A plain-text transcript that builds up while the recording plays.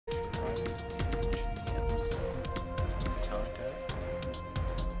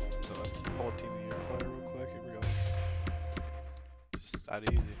That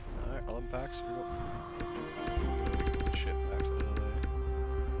easy. Alright, 11 packs. Here we go. Shit, packs out of the way.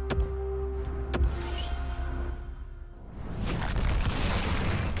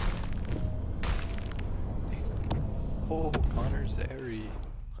 Oh, Connor Zary.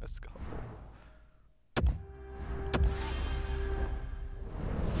 Let's go.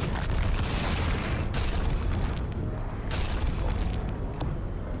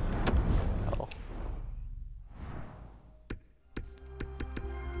 Oh.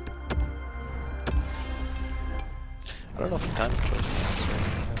 I don't know if the time choice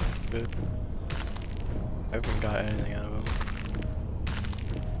is good. I haven't got anything out of him.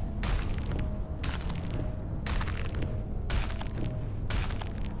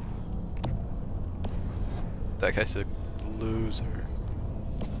 That guy's a loser.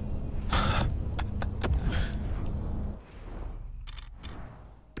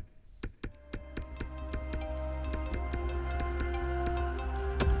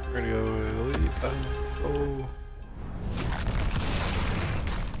 We're gonna go elite. Oh.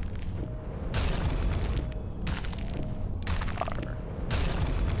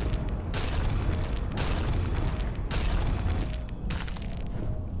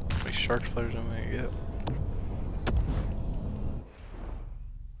 How many Sharks players am I gonna get?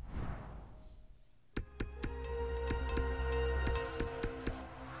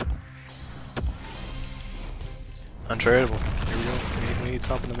 Untradeable. Here we go. We need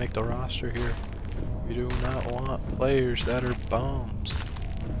something to make the roster here. We do not want players that are bums.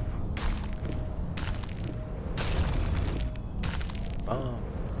 Bum.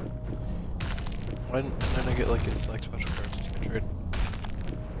 Why didn't I get like his like special cards? Just get trade.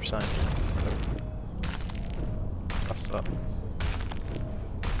 Or sign. Whatever. It's messed up.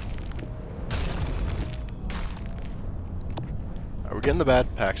 Alright, we're getting the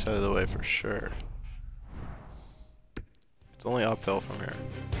bad packs out of the way for sure. It's only uphill from here.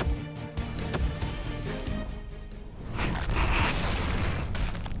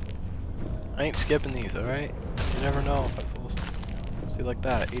 I ain't skipping these, alright? You never know if I pull something. See like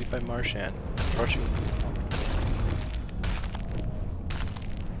that, 85 Marchand. Shlarchey.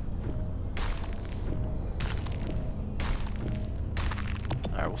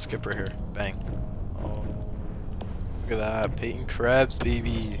 Alright, we'll skip right here. Bang. Oh. Look at that. Peyton Krebs,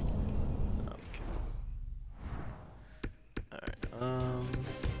 baby.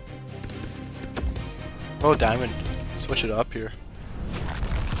 Oh, diamond. Switch it up here.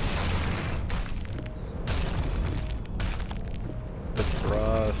 The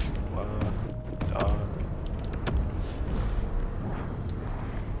Brusque. Wow. Dog.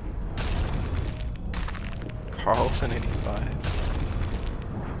 Carlson 85.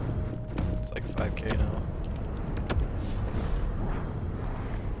 It's like 5K now.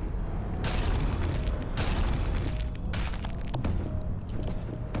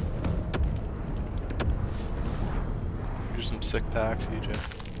 Some sick packs, EJ.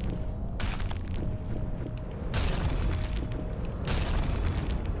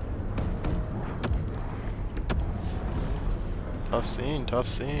 Tough scene, tough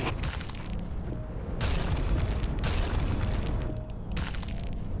scene.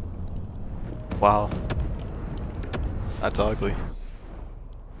 Wow. That's ugly.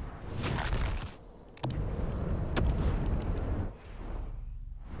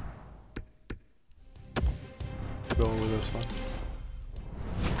 Going with this one.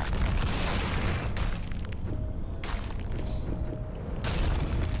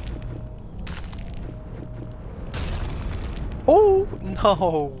 Oh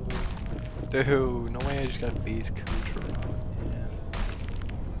no, dude! No way! I just got a beast control. Man.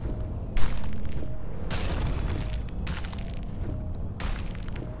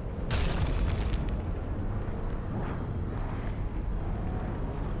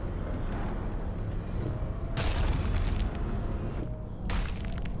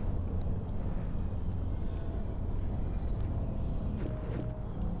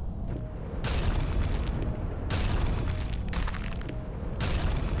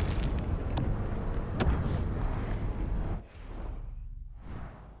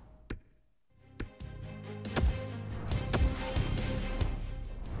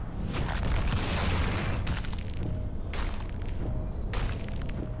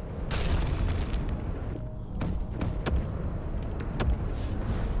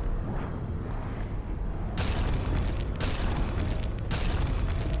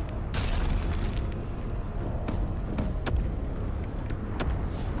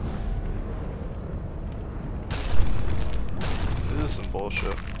 Some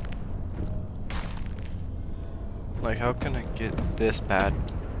bullshit. Like, how can I get this bad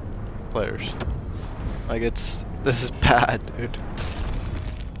players? Like, this is bad, dude.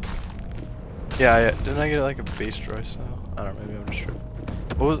 Yeah, didn't I get like a base droid style? I don't know, maybe I'm just tripping.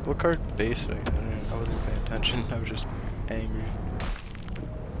 What card base did I get? I wasn't paying attention, I was just angry.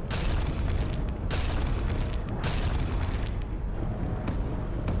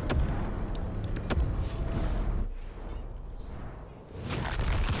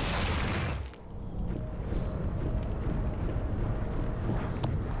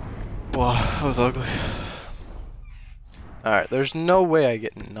 Wow, that was ugly. Alright, there's no way I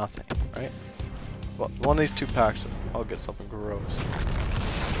get nothing, right? Well, one of these 2 packs, I'll get something gross.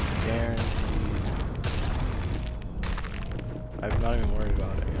 Guaranteed. I'm not even worried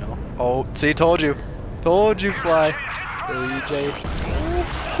about it, you know? Oh, see, told you! Told you, Fly! There you, Jay. Let's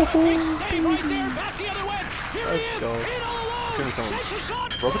go. It's gonna be someone.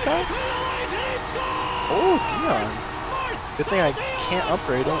 Robotech? Oh, Dion. Good thing I can't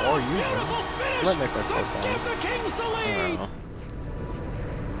upgrade him or use him. I might make my close line. I don't know.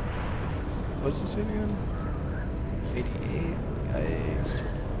 What's this video again? 88? Yikes.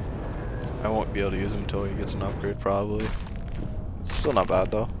 I won't be able to use him until he gets an upgrade, probably. It's still not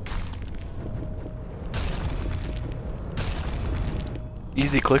bad, though.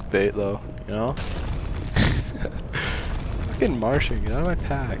 Easy clickbait, though, you know? Fucking Martian, get out of my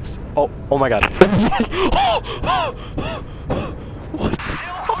packs. Oh my god. What the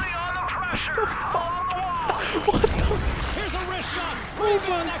fuck? What the? Here's a wrist shot.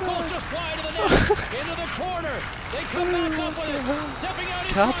 Rebound that goes just wide of the net. Into the corner. They come back up with it. Stepping out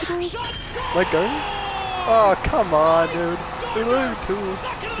in Capitals? shot score! Like Guardian? Oh, come on, dude. They're literally two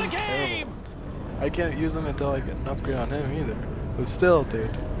terrible. I can't use them until I get an upgrade on him either. But still,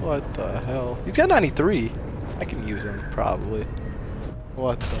 dude. What the hell? He's got 93. I can use him, probably.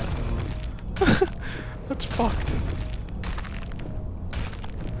 What the hell? That's fucked.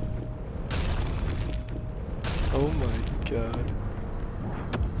 Oh my god.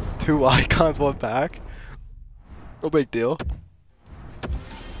 2 icons, 1 pack? No big deal.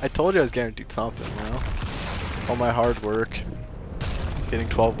 I told you I was guaranteed something, you know? All my hard work. Getting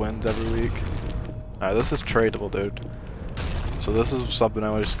 12 wins every week. Alright, this is tradable, dude. So this is something I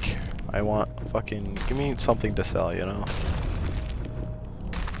want fucking... Give me something to sell, you know?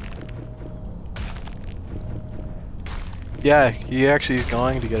 Yeah, he actually is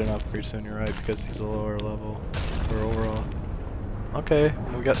going to get an upgrade soon, you're right, because he's a lower level. Or overall. Okay,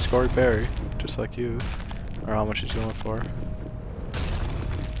 we got Scory Berry, just like you. Or how much he's going for.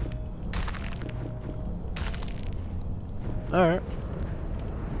 Alright.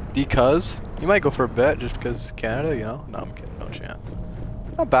 Because you might go for a bet just because Canada, you know? No, I'm kidding, no chance.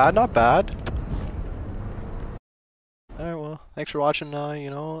 Not bad, not bad. Alright, well, thanks for watching, you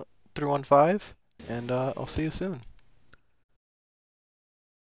know, 315, and I'll see you soon.